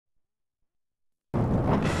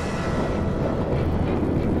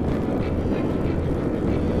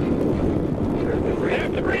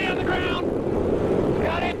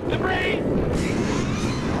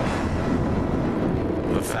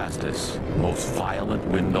most violent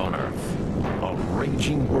wind on Earth. A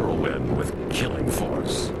raging whirlwind with killing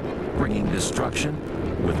force, bringing destruction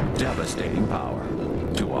with devastating power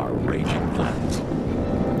to our raging planet.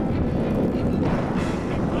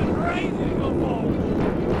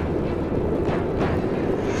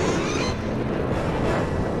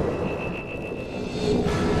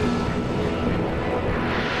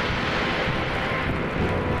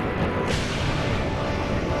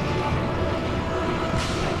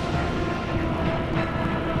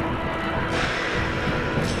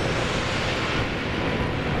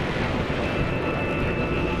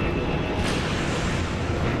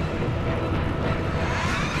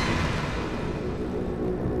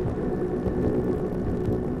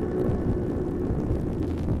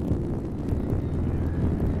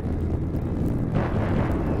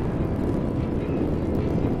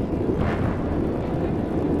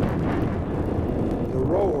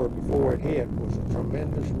 Before it hit was a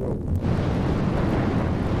tremendous roar.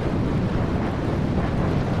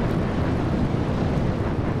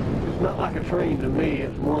 It's not like a train to me,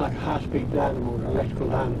 it's more like a high-speed dynamo, an electrical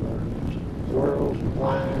dynamo. It whirls and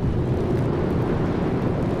whines.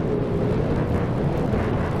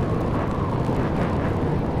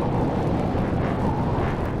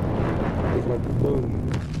 It's like a boom.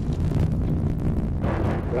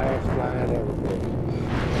 Glass flying everywhere.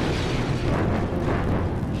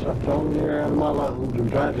 Sucked all the air out of my lungs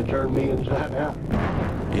and tried to turn me inside out.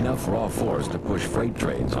 Enough raw force to push freight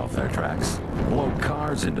trains off their tracks, blow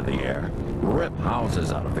cars into the air, rip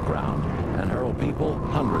houses out of the ground, and hurl people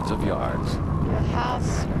hundreds of yards. The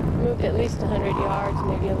house moved at least 100 yards,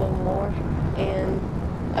 maybe a little more, and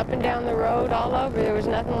up and down the road, all over, there was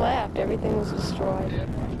nothing left. Everything was destroyed.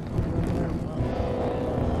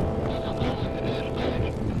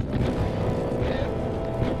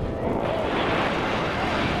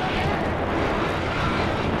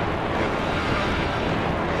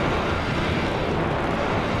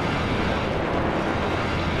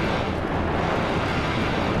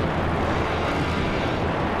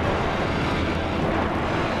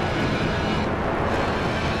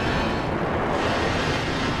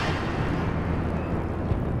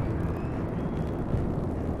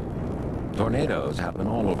 Tornadoes happen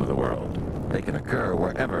all over the world. They can occur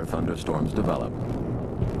wherever thunderstorms develop.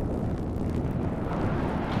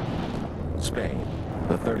 Spain,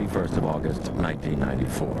 the 31st of August,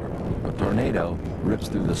 1994. A tornado rips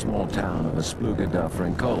through the small town of Espluga da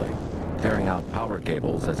Francoli, tearing out power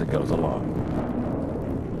cables as it goes along.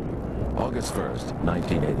 August 1st,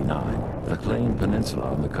 1989, the Clane Peninsula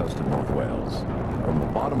on the coast of North Wales. From the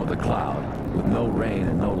bottom of the cloud, with no rain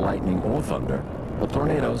and no lightning or thunder, a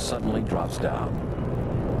tornado suddenly drops down.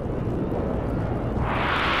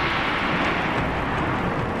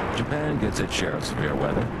 Japan gets its share of severe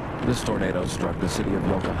weather. This tornado struck the city of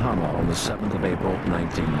Yokohama on the 7th of April,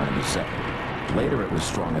 1997. Later, it was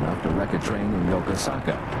strong enough to wreck a train in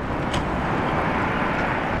Yokosuka.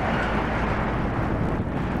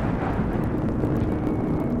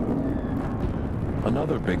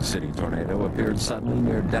 Another big city tornado appeared suddenly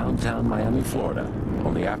near downtown Miami, Florida,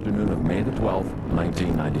 on the afternoon of May the 12th,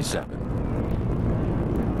 1997.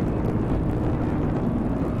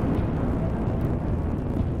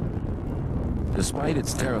 Despite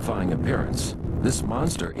its terrifying appearance, this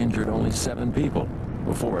monster injured only 7 people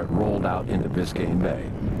before it rolled out into Biscayne Bay.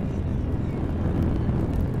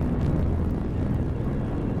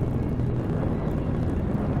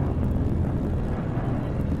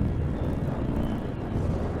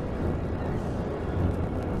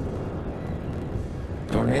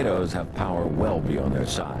 Tornadoes have power well beyond their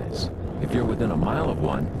size. If you're within a mile of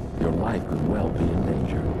one, your life could well be in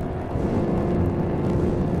danger.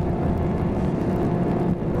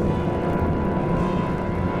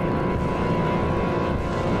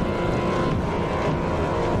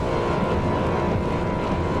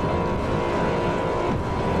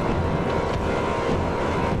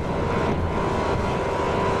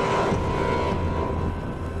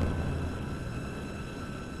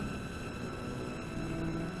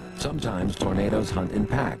 Sometimes tornadoes hunt in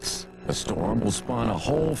packs. A storm will spawn a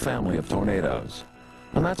whole family of tornadoes.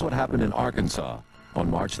 And that's what happened in Arkansas on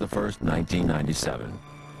March the 1st, 1997.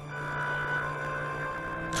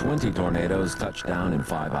 20 tornadoes touched down in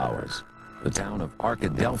 5 hours. The town of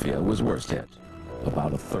Arkadelphia was worst hit.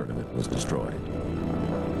 About a third of it was destroyed.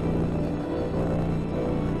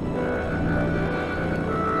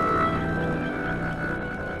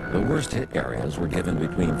 The worst hit areas were given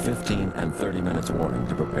between 15 and 30 minutes warning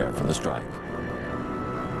to prepare for the strike.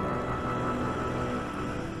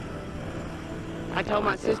 I told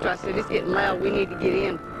my sister, I said, it's getting loud, we need to get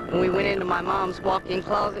in. And we went into my mom's walk-in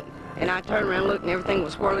closet, And I turned around and looked, and everything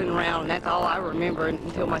was swirling around, and that's all I remember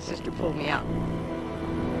until my sister pulled me out.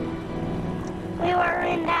 We were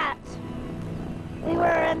in that. We were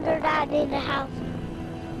under that in the house.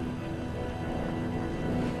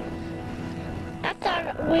 I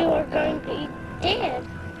thought we were going to be dead,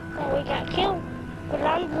 that we got killed. But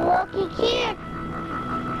I'm the lucky kid.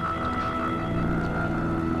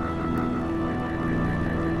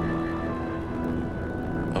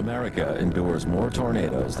 America endures more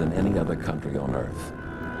tornadoes than any other country on Earth.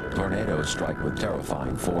 Tornadoes strike with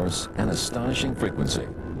terrifying force and astonishing frequency,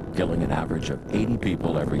 killing an average of 80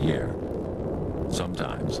 people every year.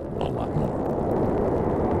 Sometimes a lot more.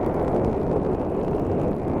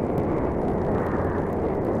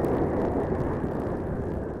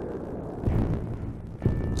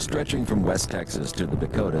 Stretching from West Texas to the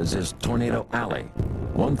Dakotas is Tornado Alley,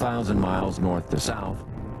 1,000 miles north to south,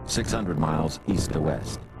 600 miles east to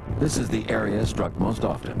west. This is the area struck most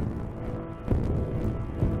often.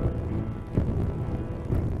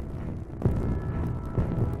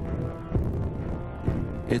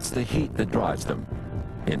 It's the heat that drives them.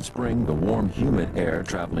 In spring, the warm, humid air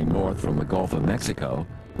traveling north from the Gulf of Mexico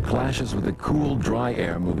clashes with the cool, dry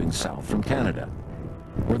air moving south from Canada.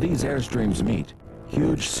 Where these airstreams meet,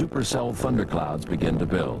 huge supercell thunderclouds begin to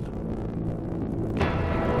build.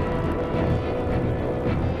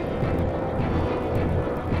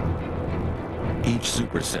 Each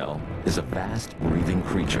supercell is a vast breathing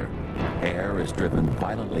creature. Air is driven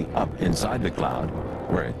violently up inside the cloud,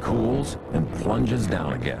 where it cools and plunges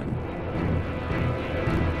down again.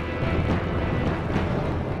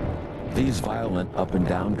 These violent up and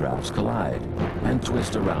down drafts collide and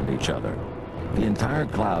twist around each other. The entire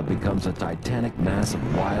cloud becomes a titanic mass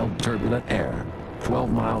of wild, turbulent air,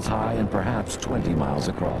 12 miles high and perhaps 20 miles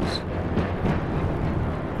across.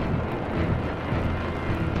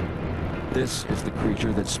 This is the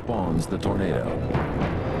creature that spawns the tornado.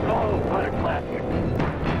 Oh, what a classic.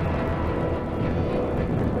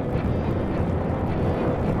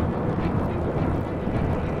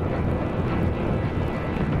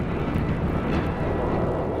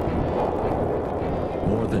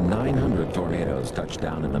 More than 900 tornadoes touch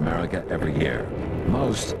down in America every year,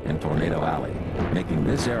 most in Tornado Alley, making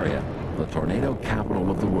this area the tornado capital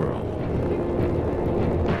of the world.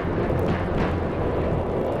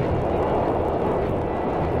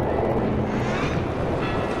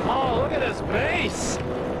 Oh, look at this base!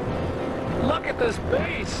 Look at this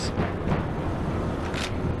base!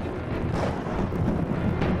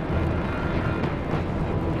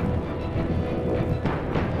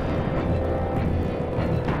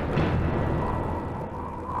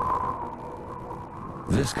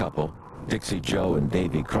 This couple, Dixie Joe and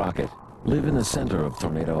Davy Crockett, live in the center of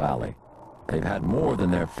Tornado Alley. They've had more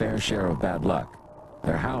than their fair share of bad luck.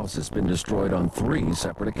 Their house has been destroyed on 3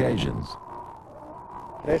 separate occasions.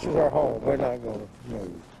 This is our home. We're not going to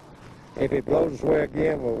move. If it blows us away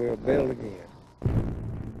again, well, we'll build again.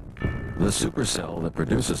 The supercell that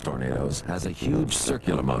produces tornadoes has a huge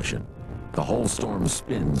circular motion. The whole storm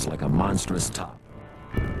spins like a monstrous top.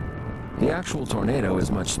 The actual tornado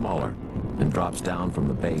is much smaller and drops down from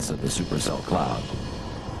the base of the supercell cloud.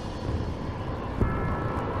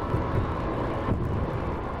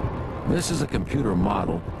 This is a computer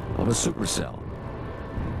model of a supercell.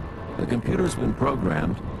 The computer's been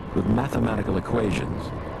programmed with mathematical equations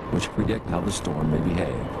which predict how the storm may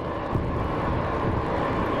behave.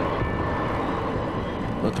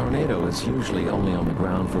 The tornado is usually only on the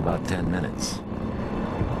ground for about 10 minutes.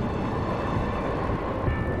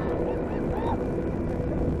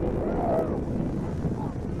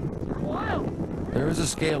 There is a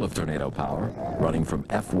scale of tornado power, running from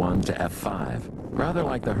F1 to F5, rather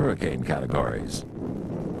like the hurricane categories.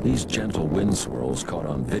 These gentle wind swirls caught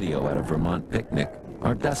on video at a Vermont picnic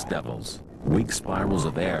are dust devils, weak spirals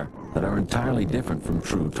of air that are entirely different from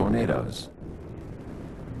true tornadoes.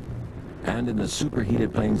 And in the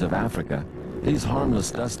superheated plains of Africa, these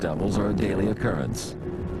harmless dust devils are a daily occurrence.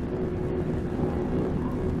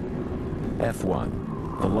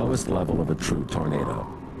 F1, the lowest level of a true tornado.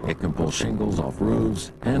 It can pull shingles off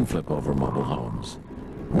roofs and flip over mobile homes.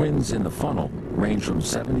 Winds in the funnel range from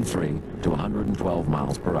 73 to 112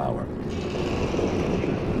 miles per hour.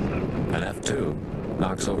 An F2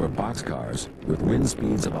 knocks over boxcars with wind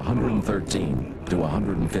speeds of 113 to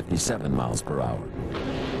 157 miles per hour.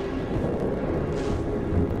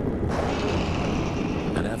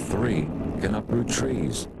 An F3 can uproot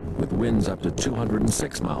trees with winds up to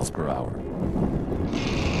 206 miles per hour.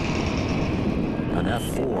 An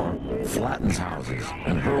F4 flattens houses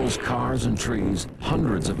and hurls cars and trees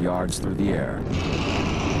hundreds of yards through the air.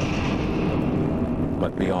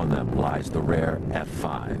 But beyond them lies the rare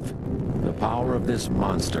F5. The power of this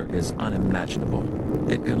monster is unimaginable.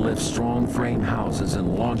 It can lift strong frame houses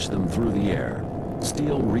and launch them through the air.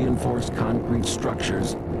 Steel-reinforced concrete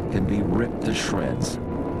structures can be ripped to shreds,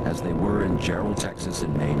 as they were in Gerald, Texas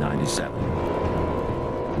in May '97.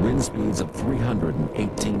 Wind speeds of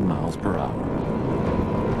 318 miles per hour.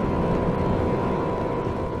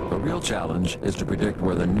 The real challenge is to predict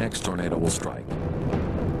where the next tornado will strike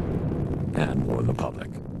and warn the public.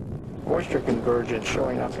 Moisture convergence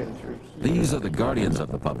showing up in through. These are the guardians of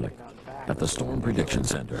the public at the Storm Prediction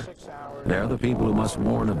Center. They're the people who must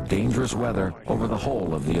warn of dangerous weather over the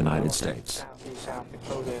whole of the United States.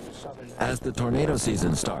 As the tornado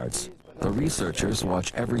season starts, the researchers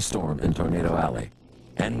watch every storm in Tornado Alley.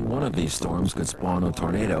 Any one of these storms could spawn a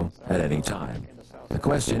tornado at any time. The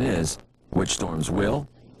question is, which storms will,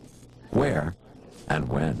 where, and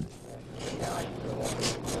when?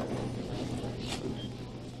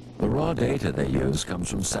 The raw data they use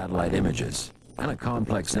comes from satellite images and a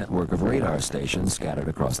complex network of radar stations scattered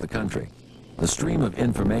across the country. The stream of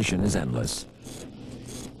information is endless.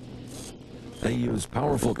 They use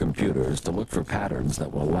powerful computers to look for patterns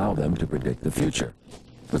that will allow them to predict the future.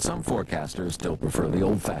 But some forecasters still prefer the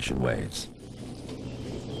old-fashioned ways.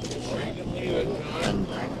 And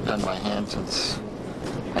done by hand since,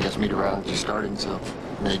 I guess, meteorology started, so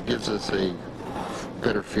it gives us a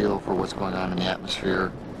better feel for what's going on in the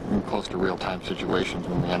atmosphere and close to real-time situations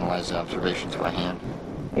when we analyze the observations by hand.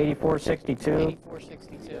 8462.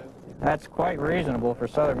 8462. That's quite reasonable for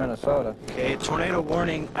southern Minnesota. Okay, tornado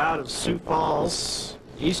warning out of Sioux Falls,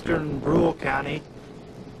 eastern Brule County.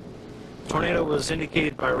 Tornado was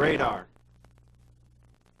indicated by radar.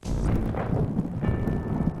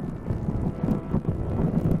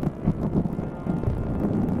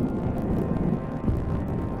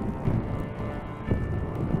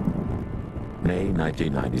 May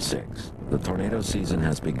 1996. The tornado season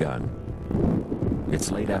has begun.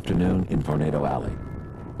 It's late afternoon in Tornado Alley.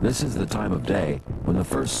 This is the time of day when the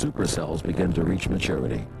first supercells begin to reach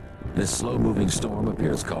maturity. This slow-moving storm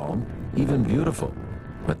appears calm, even beautiful,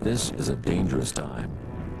 but this is a dangerous time.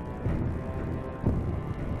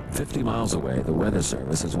 50 miles away, the Weather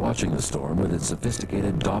Service is watching the storm with its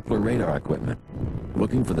sophisticated Doppler radar equipment,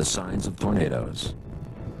 looking for the signs of tornadoes.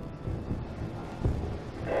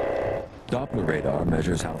 Doppler radar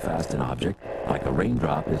measures how fast an object, like a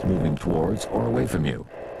raindrop, is moving towards or away from you.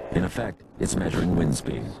 In effect, it's measuring wind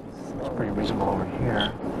speed. It's pretty reasonable over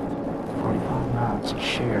here. 45 knots a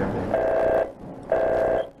shear.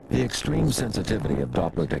 The extreme sensitivity of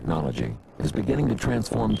Doppler technology is beginning to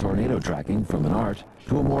transform tornado tracking from an art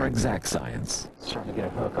to a more exact science. Starting to get a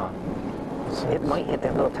hook on. It might hit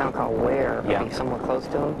that little town called Ware, Yeah. maybe somewhere close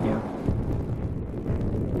to him. Yeah.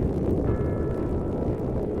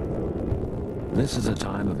 This is a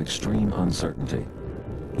time of extreme uncertainty.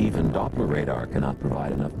 Even Doppler radar cannot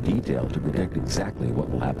provide enough detail to predict exactly what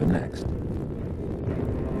will happen next.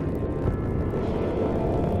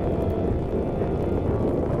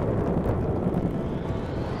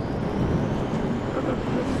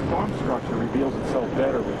 The storm structure reveals itself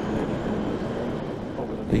better over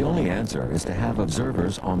the The only answer is to have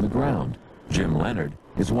observers on the ground. Jim Leonard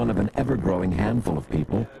is one of an ever-growing handful of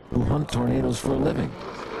people who hunt tornadoes for a living.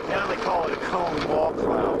 Now they call it a cone wall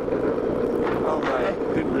cloud. Oh,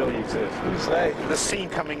 right. Didn't really exist. The scene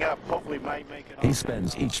coming up hopefully might make it. He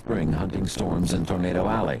spends each spring hunting storms in Tornado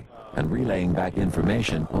Alley and relaying back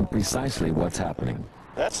information on precisely what's happening.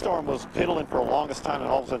 That storm was piddling for the longest time and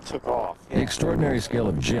all of a sudden took off. The extraordinary skill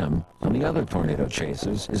of Jim and the other tornado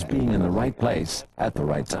chasers is being in the right place at the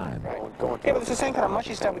right time. Yeah, but it's the same kind of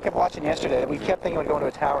mushy stuff we kept watching yesterday. We kept thinking we'd go into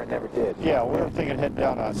a tower and never did. Yeah, we were thinking head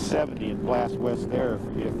down on 70 and blast west there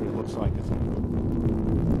if it looks like it's...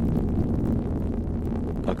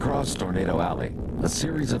 Across Tornado Alley, a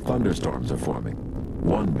series of thunderstorms are forming.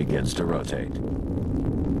 One begins to rotate.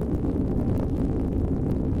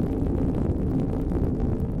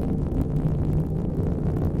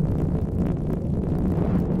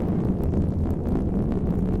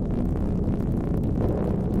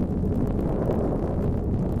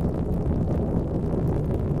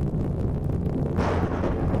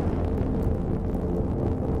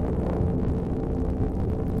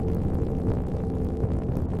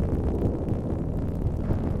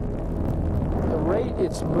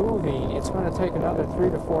 It's moving, it's going to take another 3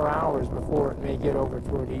 to 4 hours before it may get over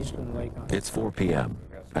toward Eastern Lake. It's 4 p.m.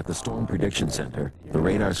 At the Storm Prediction Center, the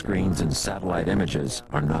radar screens and satellite images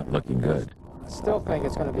are not looking good. I still think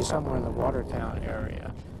it's going to be somewhere in the Watertown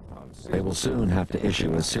area. They will soon have to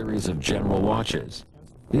issue a series of general watches.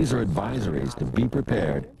 These are advisories to be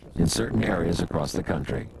prepared in certain areas across the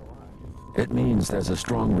country. It means there's a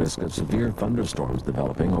strong risk of severe thunderstorms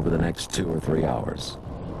developing over the next 2 or 3 hours.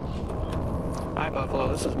 Hi, Buffalo.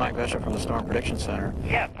 This is Mike Bishop from the Storm Prediction Center.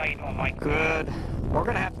 Yeah, how you doing, Mike? Good. We're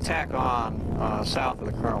going to have to tack on south of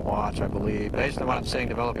the current watch, I believe, based on what I'm seeing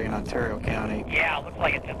developing in Ontario County. Yeah, it looks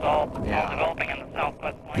like it's all developing in the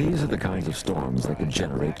southwest. These are the kinds of storms that could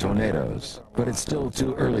generate tornadoes, but it's still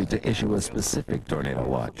too early to issue a specific tornado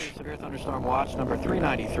watch. Severe thunderstorm watch number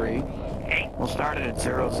 393. We'll start it at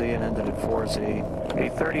 0Z and end it at 4Z. Be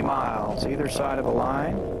 30 miles either side of the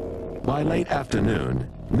line. By late afternoon,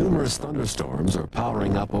 numerous thunderstorms are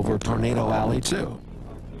powering up over Tornado Alley, too.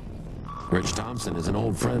 Rich Thompson is an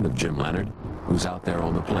old friend of Jim Leonard, who's out there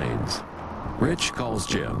on the plains. Rich calls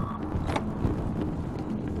Jim.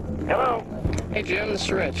 Hello. Hey, Jim, this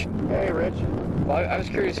is Rich. Hey, Rich. Well, I was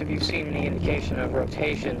curious if you've seen any indication of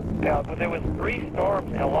rotation. Yeah, but there was 3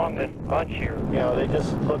 storms along this bunch here. Yeah, they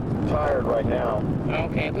just look tired right now.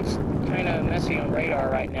 Okay, it looks kind of messy on radar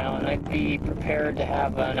right now, and I'd be prepared to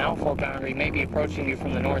have an outflow boundary maybe approaching you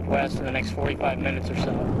from the northwest in the next 45 minutes or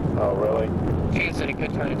so. Oh, really? Chance that it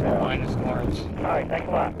could turn into a line of storms. All right, thanks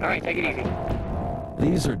a lot. All right, take it easy.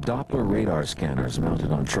 These are Doppler radar scanners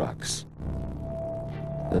mounted on trucks.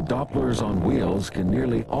 The Dopplers on wheels can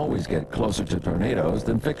nearly always get closer to tornadoes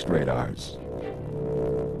than fixed radars.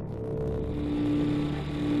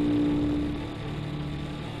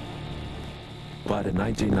 But in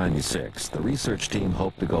 1996, the research team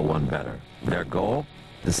hoped to go one better. Their goal?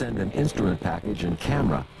 To send an instrument package and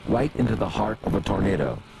camera right into the heart of a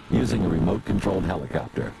tornado using a remote-controlled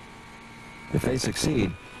helicopter. If they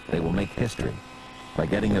succeed, they will make history by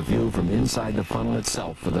getting a view from inside the funnel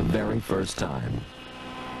itself for the very first time.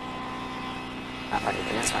 I can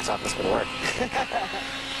convince myself this would work.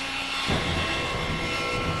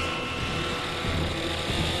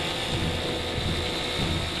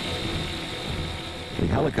 The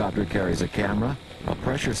helicopter carries a camera, a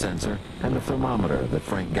pressure sensor, and a thermometer that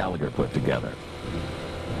Frank Gallagher put together.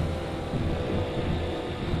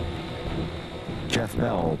 Jeff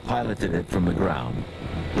Bell piloted it from the ground.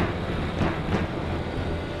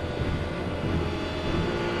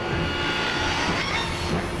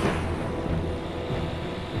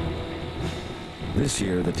 This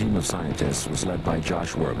year, the team of scientists was led by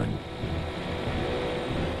Josh Werman.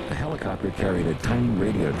 The helicopter carried a tiny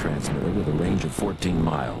radio transmitter with a range of 14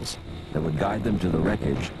 miles that would guide them to the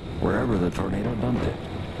wreckage wherever the tornado dumped it.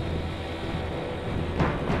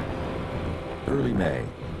 Early May,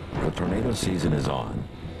 the tornado season is on.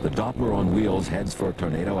 The Doppler on wheels heads for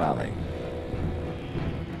Tornado Alley.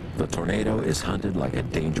 The tornado is hunted like a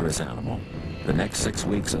dangerous animal. The next 6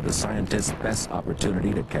 weeks are the scientists' best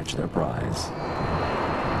opportunity to catch their prize.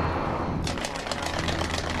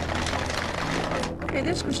 Hey,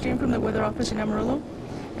 this is Christine from the Weather Office in Amarillo.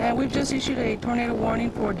 And we've just issued a tornado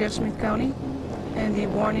warning for Deaf Smith County. And the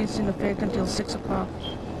warning is in effect until 6 o'clock.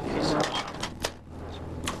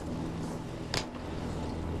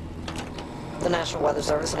 The National Weather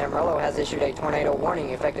Service in Amarillo has issued a tornado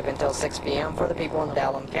warning effective until 6 p.m. for the people in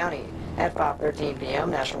Dallam County. At 5:13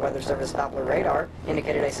 p.m., National Weather Service Doppler radar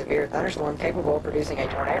indicated a severe thunderstorm capable of producing a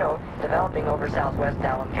tornado developing over southwest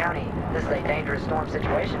Dallam County. This is a dangerous storm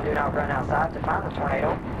situation. Do not run outside to find the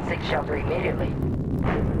tornado. Seek shelter immediately.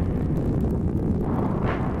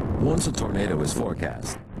 Once a tornado is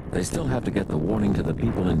forecast, they still have to get the warning to the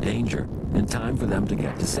people in danger in time for them to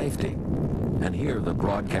get to safety. And here the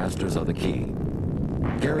broadcasters are the key.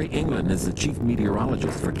 Gary England is the chief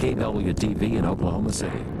meteorologist for KWTV in Oklahoma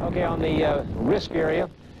City. Okay, on the risk area,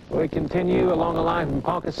 we continue along the line from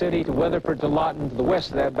Ponca City to Weatherford to Lawton. To the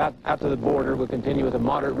west of that, about out to the border, we'll continue with a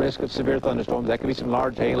moderate risk of severe thunderstorms. That could be some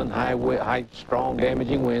large hail and high, strong,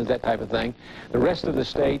 damaging winds, that type of thing. The rest of the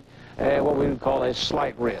state, what we would call a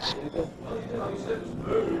slight risk.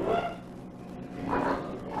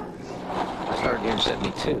 I started here in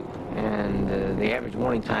 72, and the average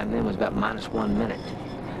warning time then was about -1 minute.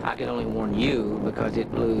 I could only warn you because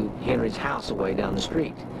it blew Henry's house away down the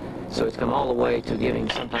street. So it's come all the way to giving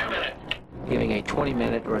a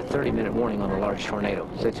 20-minute or a 30-minute warning on a large tornado.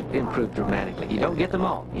 So it's improved dramatically. You don't get them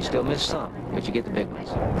all. You still miss some, but you get the big ones.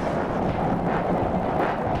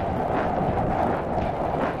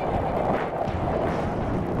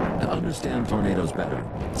 To understand tornadoes better,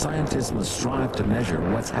 scientists must strive to measure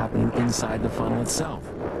what's happening inside the funnel itself.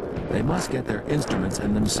 They must get their instruments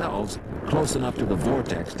and themselves close enough to the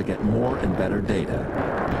vortex to get more and better data.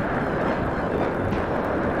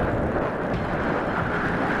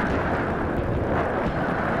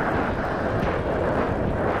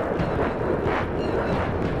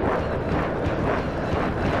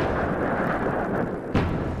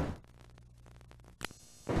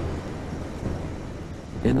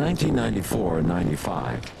 In 1994 and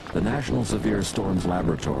 95, the National Severe Storms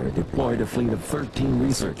Laboratory deployed a fleet of 13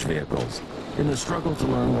 research vehicles in the struggle to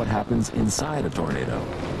learn what happens inside a tornado.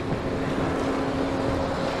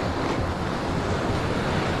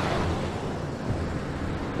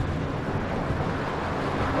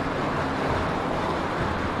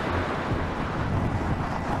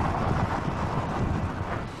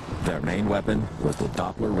 Their main weapon was the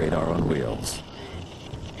Doppler radar on wheels.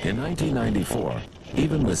 In 1994,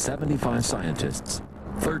 even with 75 scientists,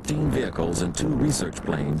 13 vehicles and 2 research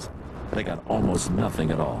planes, they got almost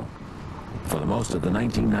nothing at all. For the most of the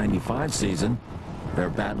 1995 season, their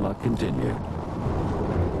bad luck continued.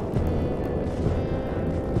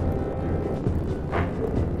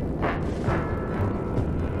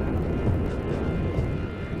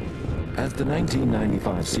 As the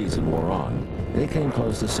 1995 season wore on, they came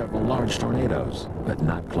close to several large tornadoes, but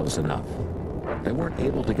not close enough. They weren't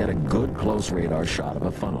able to get a good close radar shot of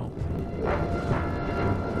a funnel.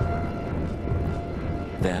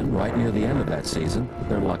 Then, right near the end of that season,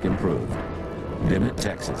 their luck improved. Dimmitt,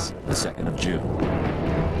 Texas, the 2nd of June.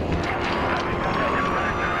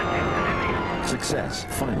 Success,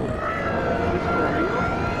 finally.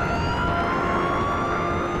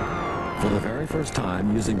 For the very first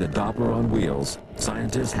time, using the Doppler on wheels,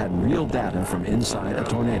 scientists had real data from inside a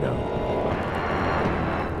tornado.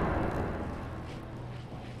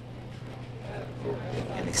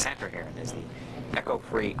 In the center here is the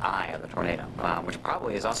echo-free eye of the tornado, which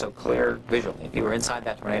probably is also clear visually. If you were inside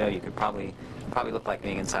that tornado, you could probably look like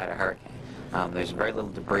being inside a hurricane. There's very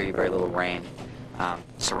little debris, very little rain.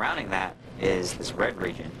 Surrounding that is this red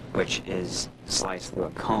region, which is sliced through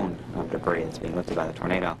a cone of debris that's being lifted by the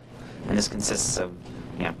tornado. And this consists of,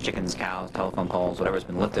 chickens, cows, telephone poles, whatever's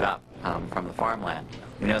been lifted up from the farmland.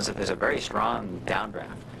 We notice that there's a very strong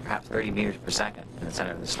downdraft, perhaps 30 meters per second in the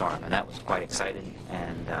center of the storm, and that was quite exciting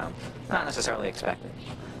and not necessarily expected.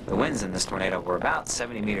 The winds in this tornado were about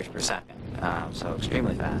 70 meters per second, so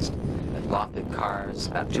extremely fast. It lofted cars,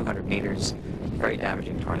 about 200 meters, very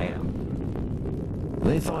damaging tornado.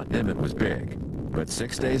 They thought Dimmitt was big, but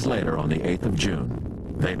 6 days later, on the 8th of June,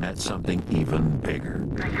 they met something even bigger.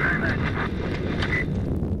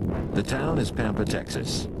 The town is Pampa,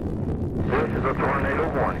 Texas. This is a tornado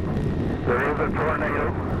warning. There is a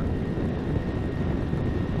tornado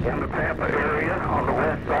in the Pampa area on the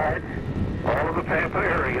west side. All of the Pampa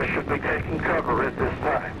area should be taking cover at this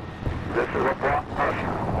time. This is a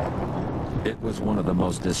blockbuster. It was one of the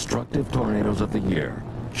most destructive tornadoes of the year.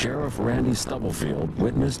 Sheriff Randy Stubblefield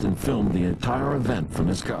witnessed and filmed the entire event from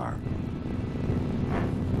his car.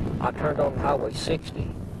 I turned on Highway 60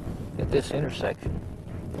 at this intersection.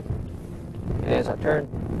 And as I turned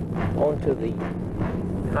onto the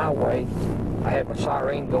highway, I had my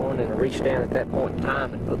siren going, and I reached down at that point in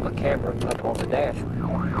time and put my camera up on the dash.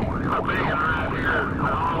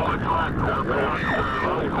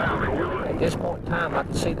 At this point in time, I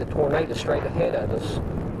could see the tornado straight ahead of us,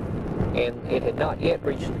 and it had not yet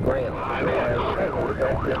reached the ground.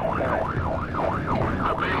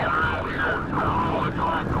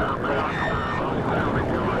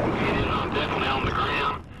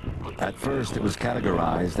 At first, it was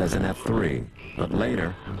categorized as an F3, but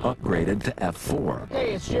later upgraded to F4.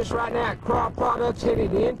 Hey, it's just right now. Craw Products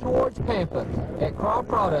headed in towards Pampa. At Craw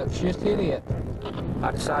Products, just hit it.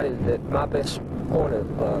 I decided that my best point of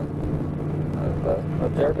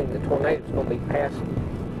observing the tornado is going to be past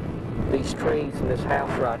these trees and this house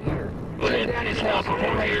right here. Down this house, the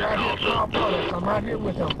tornado right here at Craw Products. I'm right here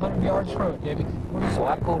with them, 100 yards front, Debbie. So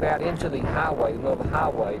I pulled out into the highway, the middle of the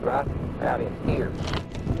highway, right out in here.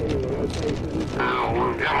 We've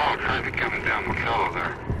got all kinds of coming down McCullough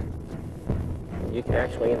there. You can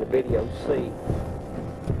actually in the video see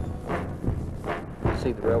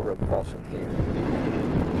the railroad crossing here.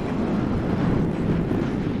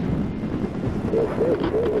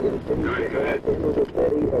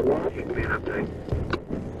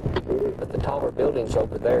 But the taller buildings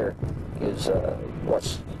over there is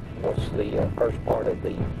what's the first part of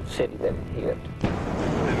the city that it hit.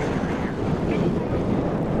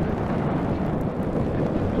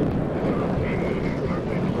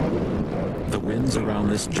 The winds around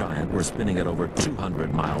this giant were spinning at over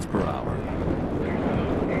 200 miles per hour.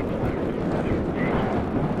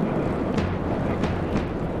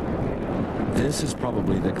 This is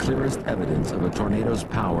probably the clearest evidence of a tornado's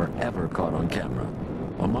power ever caught on camera.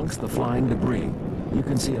 Amongst the flying debris, you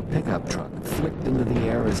can see a pickup truck flicked into the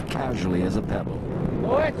air as casually as a pebble.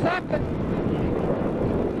 Oh, it's happened!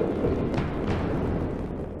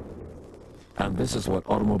 And this is what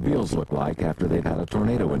automobiles look like after they've had a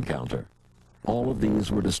tornado encounter. All of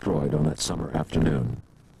these were destroyed on that summer afternoon.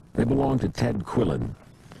 They belonged to Ted Quillen.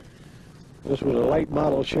 This was a late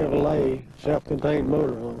model Chevrolet self-contained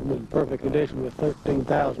motorhome in perfect condition with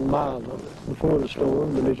 13,000 miles on it before the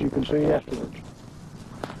storm, and as you can see, afterwards.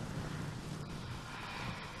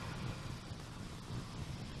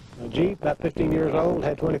 A Jeep, about 15 years old,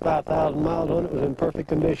 had 25,000 miles on it, was in perfect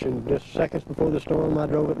condition. Just seconds before the storm, I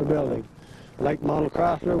drove it to the building. Late model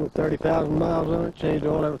Chrysler with 30,000 miles on it, changed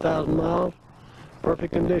oil every 1,000 miles,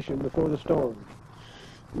 perfect condition before the storm.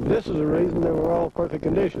 This is the reason they were all perfect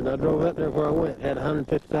condition. I drove out there where I went, had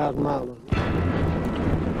 150,000 miles on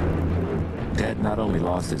it. Ted not only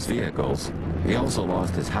lost his vehicles, he also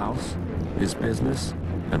lost his house, his business,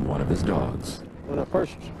 and one of his dogs. When I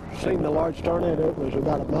first seen the large tornado, it was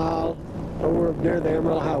about a mile over near the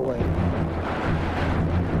Emerald Highway.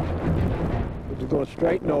 It was going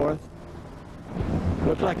straight north.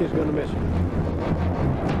 Looks like it's going to miss it.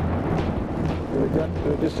 We got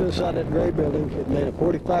just inside that gray building. It made a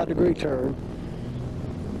 45-degree turn,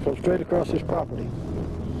 so straight across this property.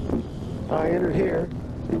 I entered here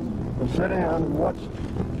and sat down and watched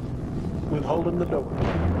with holding the door.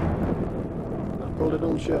 I pulled it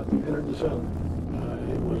on shut and entered the cellar.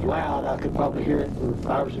 It was loud. I could probably hear it from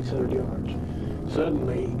 500 or 600 yards.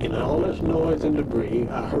 Suddenly, in all this noise and debris,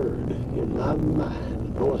 I heard in my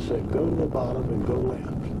mind the voice said, "Go to the bottom and go left."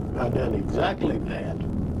 I done exactly that.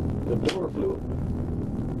 The door flew open.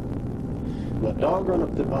 My dog ran up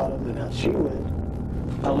to the bottom, and out she went.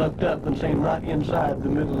 I looked up and seen right inside the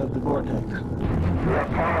middle of the vortex. We have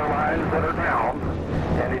power lines that are down,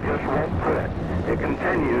 and it just won't quit. It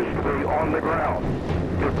continues to be on the ground.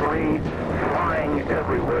 Debris flying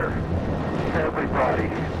everywhere. Everybody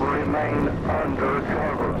remain under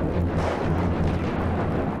cover.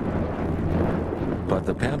 But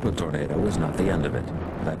the Pampa tornado was not the end of it.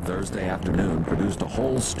 That Thursday afternoon produced a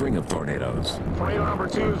whole string of tornadoes. Tornado number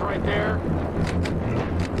 2 is right there.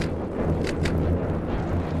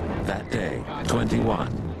 That day, 21,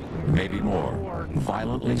 maybe more,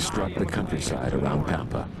 violently struck the countryside around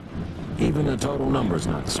Pampa. Even the total number's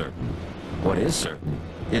not certain. What is certain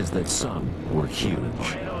is that some were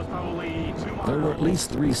huge. There were at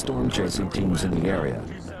least 3 storm chasing teams in the area,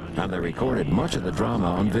 and they recorded much of the drama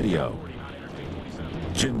on video.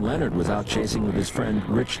 Jim Leonard was out chasing with his friend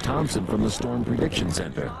Rich Thompson from the Storm Prediction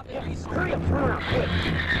Center. Hurry up, quick.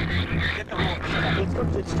 Get the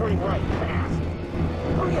whole it's turning right, fast.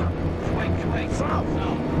 Hurry up. Wait, south.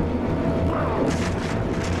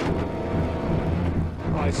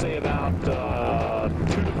 I say about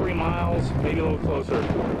 2 to 3 miles, maybe a little closer.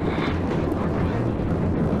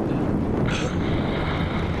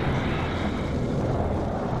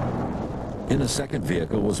 In a second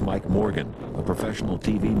vehicle was Mike Morgan, a professional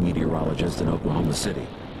TV meteorologist in Oklahoma City.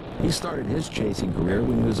 He started his chasing career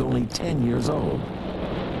when he was only 10 years old.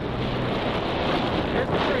 Here's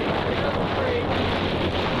the tree. Here's the tree.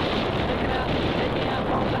 Take it out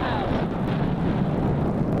from the house.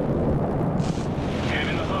 Jam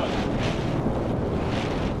in the hook.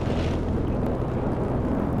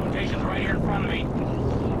 Location's right here in front of me.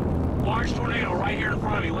 Large tornado right here in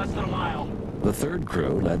front of me, less than a mile. The third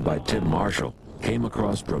crew, led by Tim Marshall, came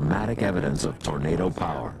across dramatic evidence of tornado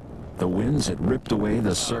power. The winds had ripped away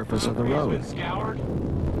the surface of the road. Scoured.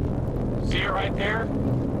 See it right there?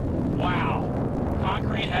 Wow.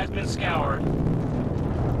 Concrete has been scoured.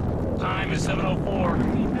 Time is 7:04.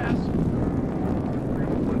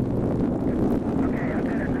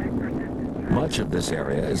 Much of this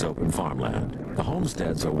area is open farmland. The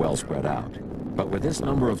homesteads are well spread out. But with this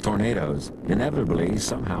number of tornadoes, inevitably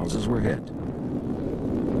some houses were hit.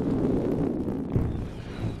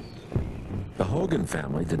 The Hogan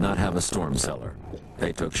family did not have a storm cellar.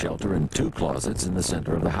 They took shelter in 2 closets in the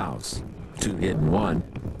center of the house. 2 hid in one,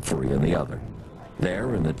 3 in the other.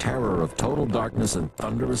 There, in the terror of total darkness and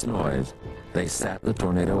thunderous noise, they sat the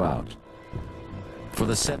tornado out. For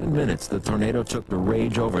the 7 minutes the tornado took to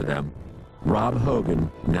rage over them, Rob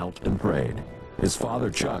Hogan knelt and prayed. His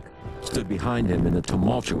father, Chuck, stood behind him in the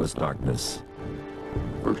tumultuous darkness.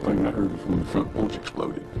 First thing I heard was when the front porch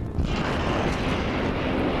exploded.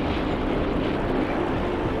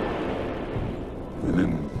 And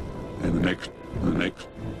then, in the next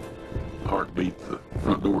heartbeat, the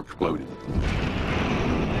front door exploded.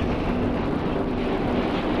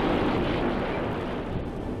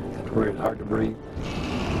 It's where it's hard to breathe.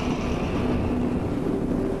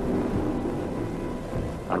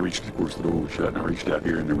 I reached, of course, the door was shut, and I reached out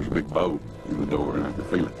here, and there was a big bow in the door, and I could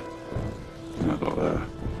feel it. And I thought, the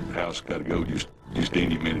house got to go just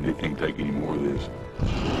any minute. It can't take any more of this.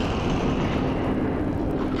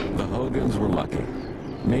 The Hogans were lucky.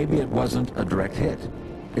 Maybe it wasn't a direct hit.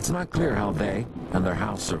 It's not clear how they and their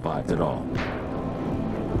house survived at all.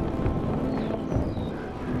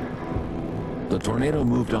 the tornado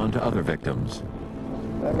moved on to other victims.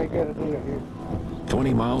 Let me get a deal here.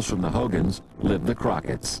 20 miles from the Hogans lived the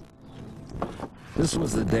Crockett's. This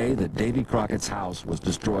was the day that Davy Crockett's house was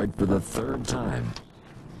destroyed for the 3rd time.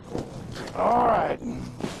 All right.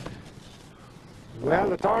 Well,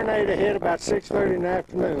 the tornado hit about 6:30 in the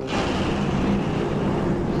afternoon.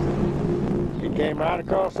 It came right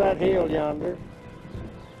across that hill yonder.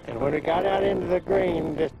 And when it got out into the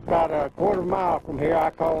green, just about a quarter mile from here, I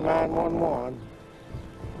called 911.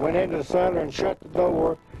 Went into the cellar and shut the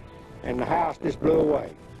door, and the house just blew away.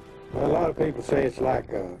 Well, a lot of people say it's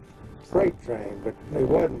like a freight train, but it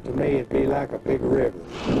wasn't to me. It'd be like a big river.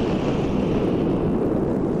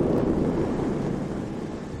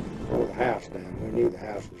 Pulled the house down. We knew the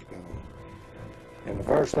house was gone. And the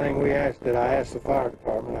first thing I asked the fire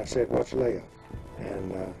department, I said, what's left?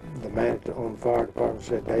 And the man on the fire department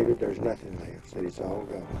said, David, there's nothing left. Said it's all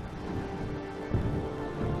gone.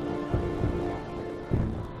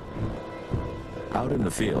 Out in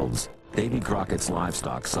the fields, Davy Crockett's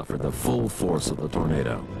livestock suffered the full force of the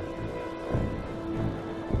tornado.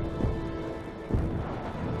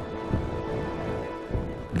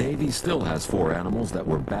 Davy still has 4 animals that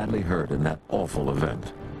were badly hurt in that awful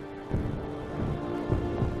event.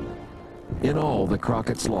 In all, the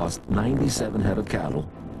Crockett's lost 97 head of cattle,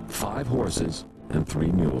 5 horses, and 3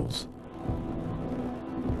 mules.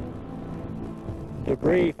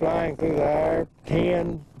 Debris flying through the air,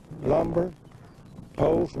 tin, lumber,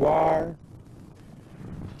 post, wire,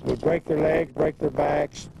 would break their legs, break their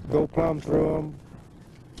backs, go plumb through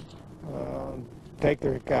them, take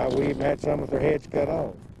their, we even had some with their heads cut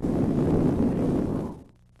off.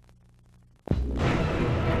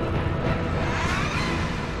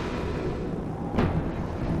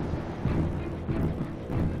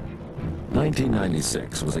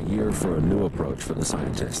 (1996) was a year for a new approach for the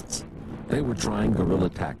scientists. They were trying guerrilla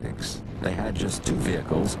tactics. They had just 2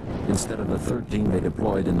 vehicles instead of the 13 they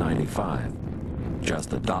deployed in '95.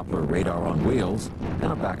 Just a Doppler radar on wheels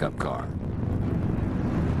and a backup car.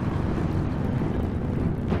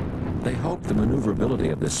 They hoped the maneuverability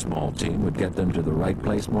of this small team would get them to the right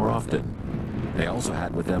place more often. They also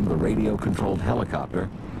had with them the radio-controlled helicopter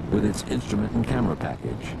with its instrument and camera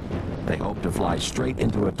package. They hoped to fly straight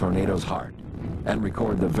into a tornado's heart and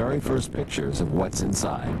record the very first pictures of what's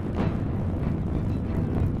inside.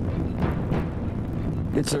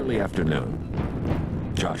 It's early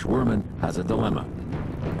afternoon. Josh Werman has a dilemma.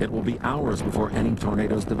 It will be hours before any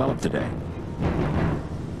tornadoes develop today.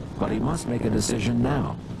 But he must make a decision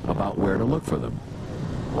now about where to look for them.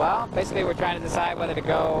 Well, basically we're trying to decide whether to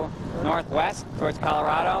go northwest towards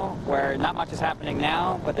Colorado, where not much is happening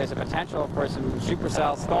now, but there's a potential for some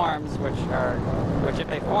supercell storms, which if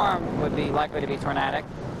they form would be likely to be tornadic.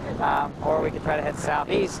 Or we could try to head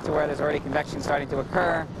southeast to where there's already convection starting to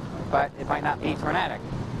occur, but it might not be tornadic.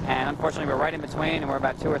 And unfortunately we're right in between, and we're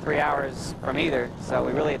about 2 or 3 hours from either, so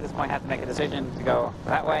we really at this point have to make a decision to go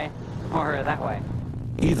that way or that way.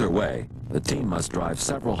 Either way, the team must drive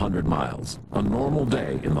several hundred miles, a normal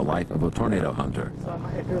day in the life of a tornado hunter. So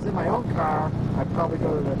if it was in my own car, I'd probably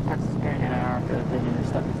go to the Texas Canyon after then you're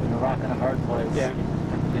stuck between a rock and a hard place. Yeah.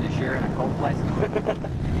 Finish here in a cold place.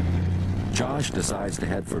 Josh decides to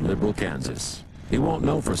head for Liberal, Kansas. He won't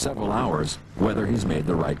know for several hours whether he's made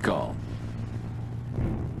the right call.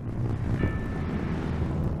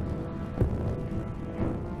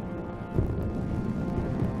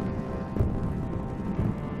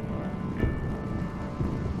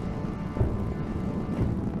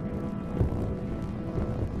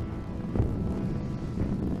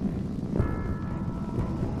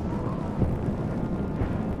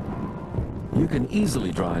 You can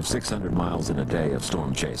easily drive 600 miles in a day of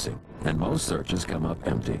storm chasing, and most searches come up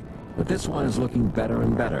empty. But this one is looking better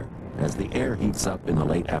and better as the air heats up in the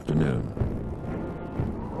late afternoon.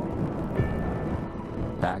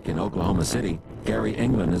 Back in Oklahoma City, Gary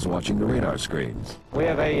England is watching the radar screens. We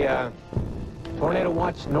have a tornado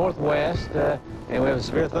watch northwest, and we have a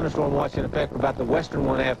severe thunderstorm watch in effect for about the western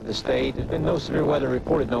one half of the state. There's been no severe weather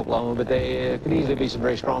reported in Oklahoma, but there could easily be some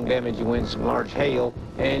very strong damaging winds, some large hail.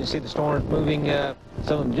 And you see the storms moving,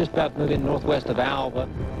 some of them just about moving northwest of Alva.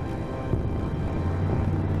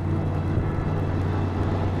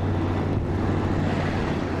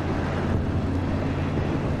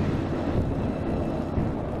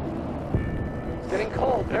 It's getting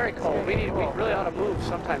cold, very cold. We really ought to move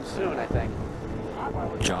sometime soon, I think.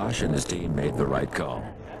 Josh and his team made the right call,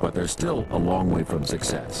 but they're still a long way from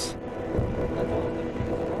success.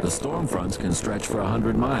 The storm fronts can stretch for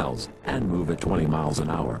 100 miles and move at 20 miles an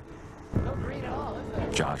hour.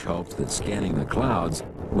 Josh hopes that scanning the clouds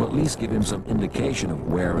will at least give him some indication of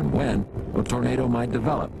where and when a tornado might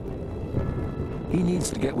develop. He needs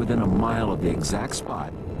to get within a mile of the exact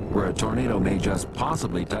spot where a tornado may just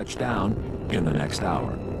possibly touch down in the next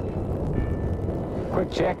hour.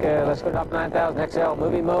 Quick check, let's go to up 9000 XL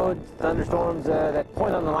movie mode. Thunderstorms, that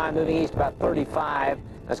point on the line moving east about 35.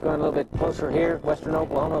 Let's go a little bit closer here, western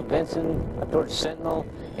Oklahoma, Benson, up towards Sentinel,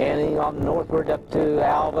 and on northward up to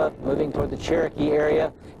Alva, moving toward the Cherokee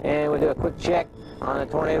area. And we'll do a quick check on a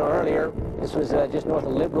tornado earlier. This was just north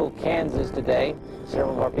of Liberal, Kansas today.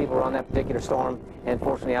 Several of our people were on that particular storm, and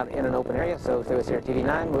fortunately out in an open area. So stay with us here at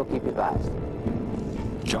TV9. We'll keep you advised.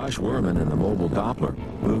 Josh Werman and the mobile Doppler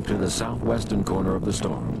moved to the southwestern corner of the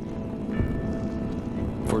storm.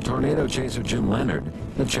 For tornado chaser Jim Leonard,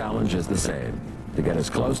 the challenge is the same, to get as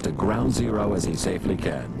close to ground zero as he safely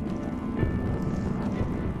can.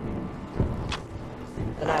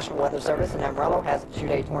 The National Weather Service in Amarillo has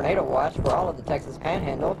issued a tornado watch for all of the Texas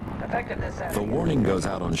Panhandle. The warning goes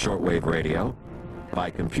out on shortwave radio, by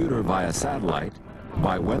computer via satellite,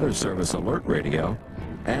 by Weather Service alert radio,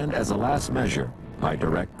 and as a last measure, by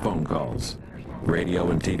direct phone calls.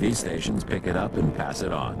 Radio and TV stations pick it up and pass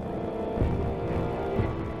it on.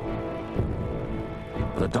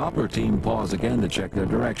 The Doppler team pause again to check their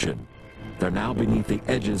direction. They're now beneath the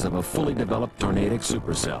edges of a fully developed tornadic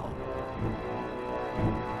supercell.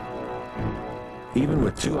 Even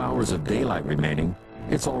with 2 hours of daylight remaining,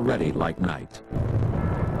 it's already like night.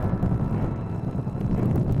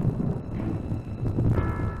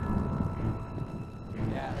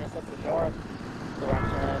 Yeah, this is the north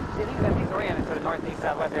direction. See, these oriented to the northeast,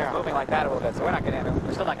 southwest, they're moving like that a little bit, so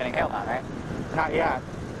we're still not getting hailed on, right? Not yet.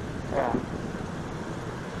 Yeah.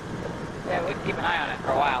 Yeah, we can keep an eye on it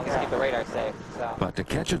for a while, just keep the radar safe. So. But to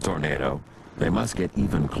catch a tornado, they must get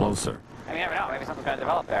even closer. I mean, you never know, maybe something's going to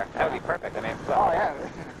develop there. That would be perfect, I mean. Oh, yeah.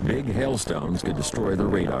 Big hailstones could destroy the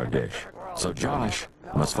radar dish, so Josh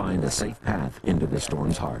must find a safe path into the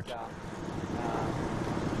storm's heart.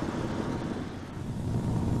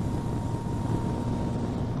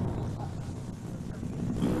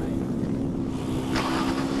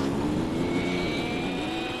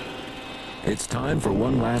 It's time for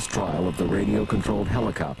one last trial of the radio-controlled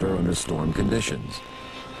helicopter under storm conditions.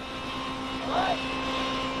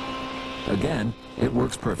 Again, it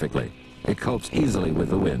works perfectly. It copes easily with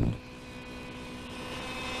the wind.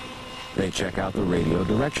 They check out the radio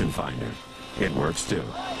direction finder. It works too.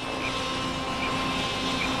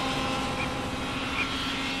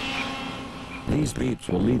 These beeps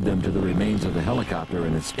will lead them to the remains of the helicopter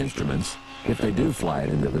and its instruments if they do fly it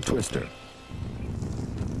into the twister.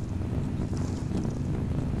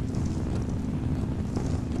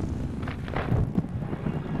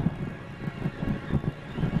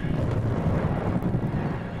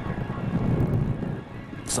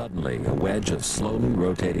 Suddenly, a wedge of slowly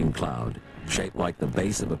rotating cloud, shaped like the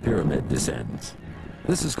base of a pyramid, descends.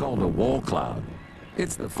 This is called a wall cloud.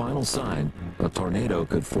 It's the final sign a tornado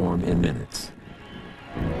could form in minutes.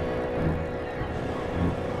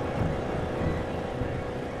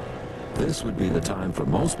 This would be the time for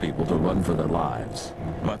most people to run for their lives.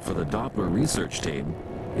 But for the Doppler research team,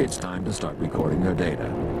 it's time to start recording their data.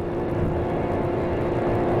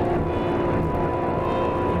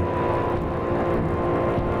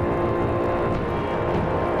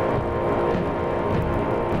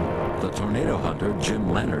 Tornado hunter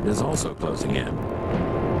Jim Leonard is also closing in.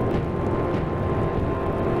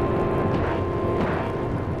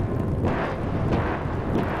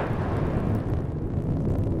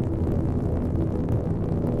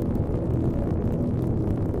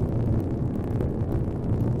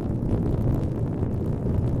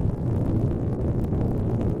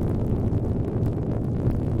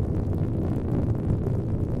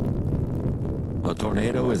 A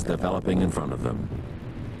tornado is developing in front of them.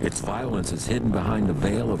 Its violence is hidden behind a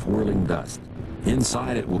veil of whirling dust.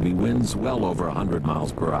 Inside it will be winds well over 100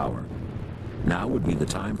 miles per hour. Now would be the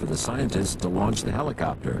time for the scientists to launch the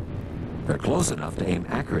helicopter. They're close enough to aim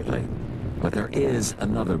accurately, but there is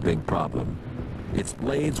another big problem. Its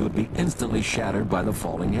blades would be instantly shattered by the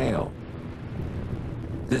falling hail.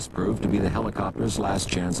 This proved to be the helicopter's last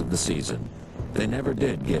chance of the season. They never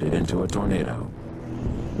did get it into a tornado.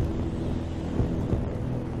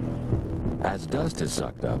 As dust is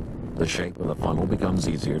sucked up, the shape of the funnel becomes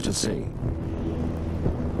easier to see.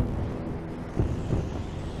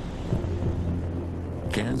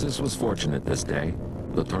 Kansas was fortunate this day.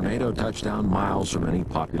 The tornado touched down miles from any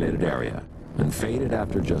populated area and faded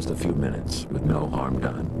after just a few minutes with no harm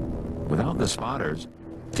done. Without the spotters,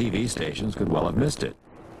 TV stations could well have missed it.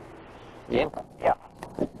 Jim? Yeah.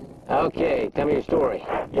 Okay, tell me your story.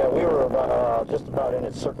 Yeah, we were just about in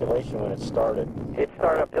its circulation when it started. It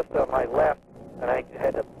started up just on my left, and I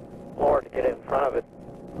had to lower to get in front of it.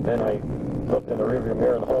 Then I looked in the rearview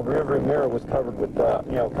mirror, the whole rearview mirror was covered with,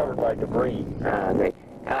 covered by debris. Great.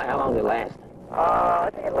 How long did it last? I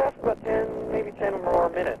think it lasted about 10 or more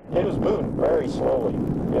minutes. It was moving very slowly,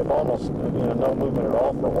 if almost no movement at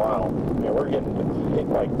all for a while. We're getting hit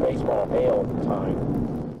like baseball hail at the time.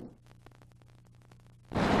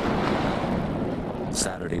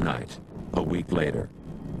 Saturday night, a week later,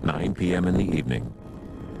 9 p.m. in the evening.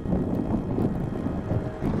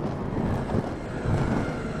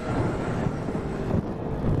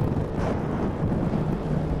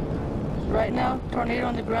 Right now, tornado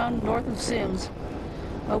on the ground north of Sims.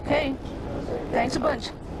 Okay, thanks a bunch.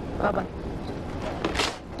 Bye-bye.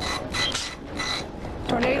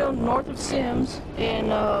 Tornado north of Sims in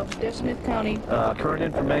DeSmith County. Current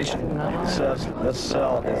information says this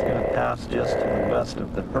cell is going to pass just to the west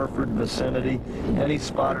of the Hereford vicinity. Any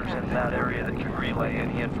spotters in that area that can relay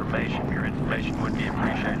any information, your information would be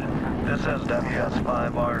appreciated. This is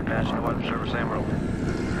WS5R, National Weather Service, Amarillo.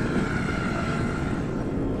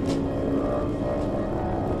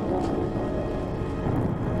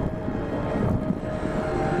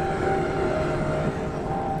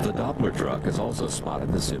 The Doppler truck has also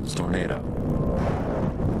spotted the Sims tornado.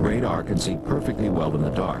 Radar can see perfectly well in the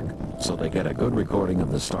dark, so they get a good recording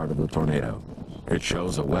of the start of the tornado. It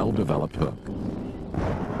shows a well-developed hook.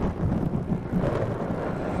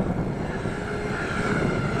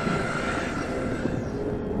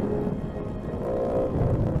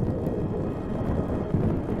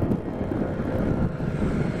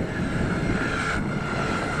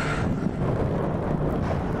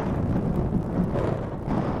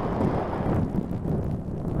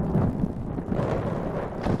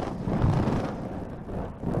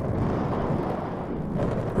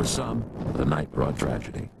 For some, the night brought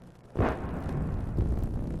tragedy.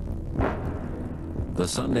 The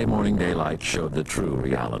Sunday morning daylight showed the true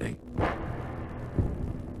reality.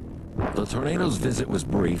 The tornado's visit was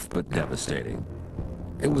brief but devastating.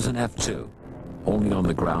 It was an F2, only on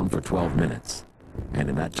the ground for 12 minutes, and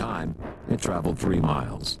in that time, it traveled 3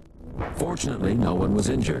 miles. Fortunately, no one was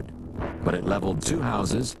injured, but it leveled 2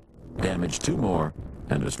 houses, damaged 2 more,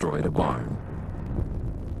 and destroyed a barn.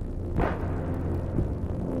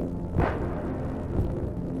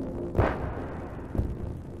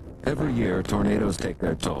 Every year, tornadoes take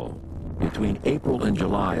their toll. Between April and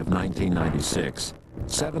July of 1996,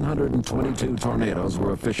 722 tornadoes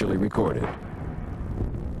were officially recorded.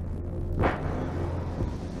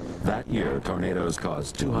 That year, tornadoes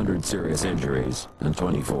caused 200 serious injuries and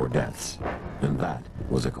 24 deaths. And that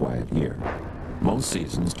was a quiet year. Most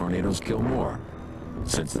seasons, tornadoes kill more.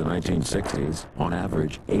 Since the 1960s, on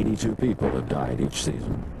average, 82 people have died each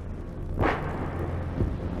season.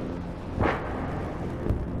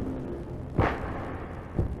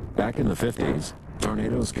 Back in the 50s,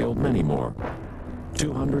 tornadoes killed many more,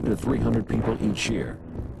 200 to 300 people each year.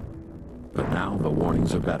 But now the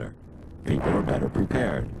warnings are better. People are better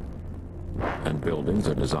prepared. And buildings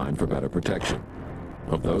are designed for better protection.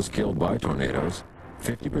 Of those killed by tornadoes,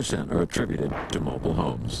 50% are attributed to mobile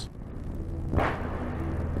homes.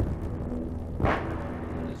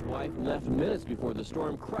 His wife left minutes before the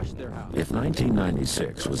storm crushed their house. If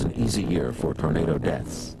 1996 was an easy year for tornado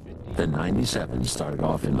deaths, then 97 started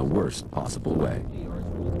off in the worst possible way.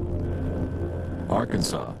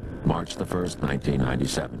 Arkansas, March the 1st,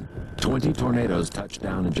 1997. 20 tornadoes touched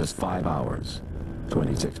down in just 5 hours.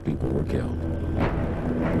 26 people were killed.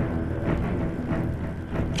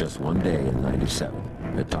 Just one day in 97,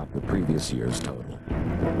 it topped the previous year's total.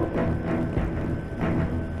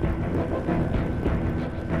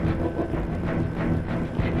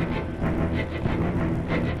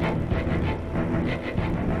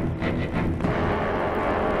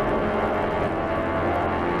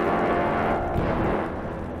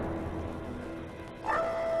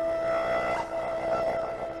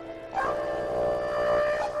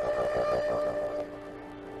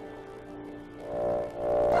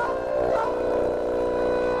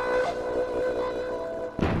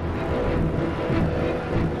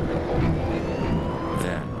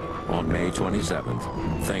 May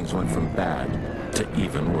 27th, things went from bad to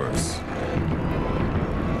even worse.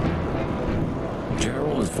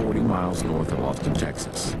 Jarrell is 40 miles north of Austin,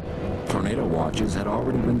 Texas. Tornado watches had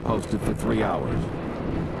already been posted for 3 hours.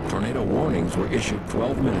 Tornado warnings were issued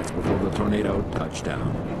 12 minutes before the tornado touched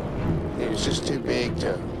down. It was just too big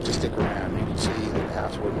to stick around. You could see the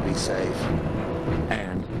house wouldn't be safe.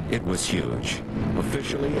 And it was huge.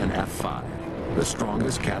 Officially an F5, the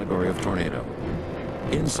strongest category of tornado.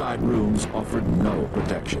 Inside rooms offered no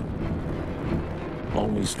protection.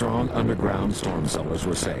 Only strong underground storm cellars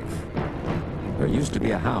were safe. There used to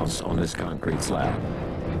be a house on this concrete slab.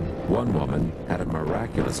 One woman had a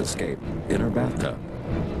miraculous escape in her bathtub.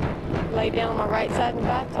 Lay down on my right side in the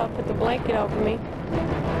bathtub, put the blanket over me,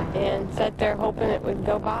 and sat there hoping it would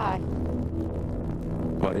go by.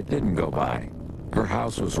 But it didn't go by. Her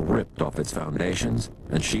house was ripped off its foundations,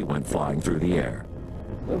 and she went flying through the air.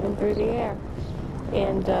 Moving through the air.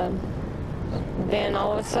 And then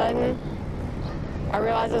all of a sudden, I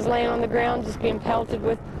realized I was laying on the ground just being pelted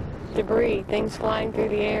with debris, things flying through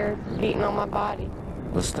the air, beating on my body.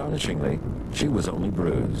 Astonishingly, she was only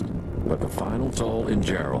bruised, but the final toll in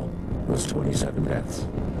Jarrell was 27 deaths.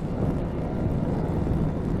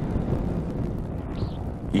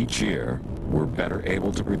 Each year, we're better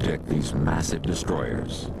able to predict these massive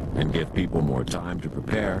destroyers and give people more time to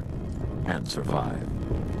prepare and survive.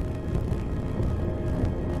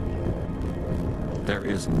 There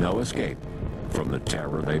is no escape from the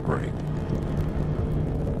terror they bring.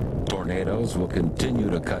 Tornadoes will continue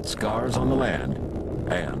to cut scars on the land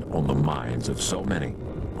and on the minds of so many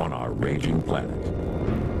on our raging planet.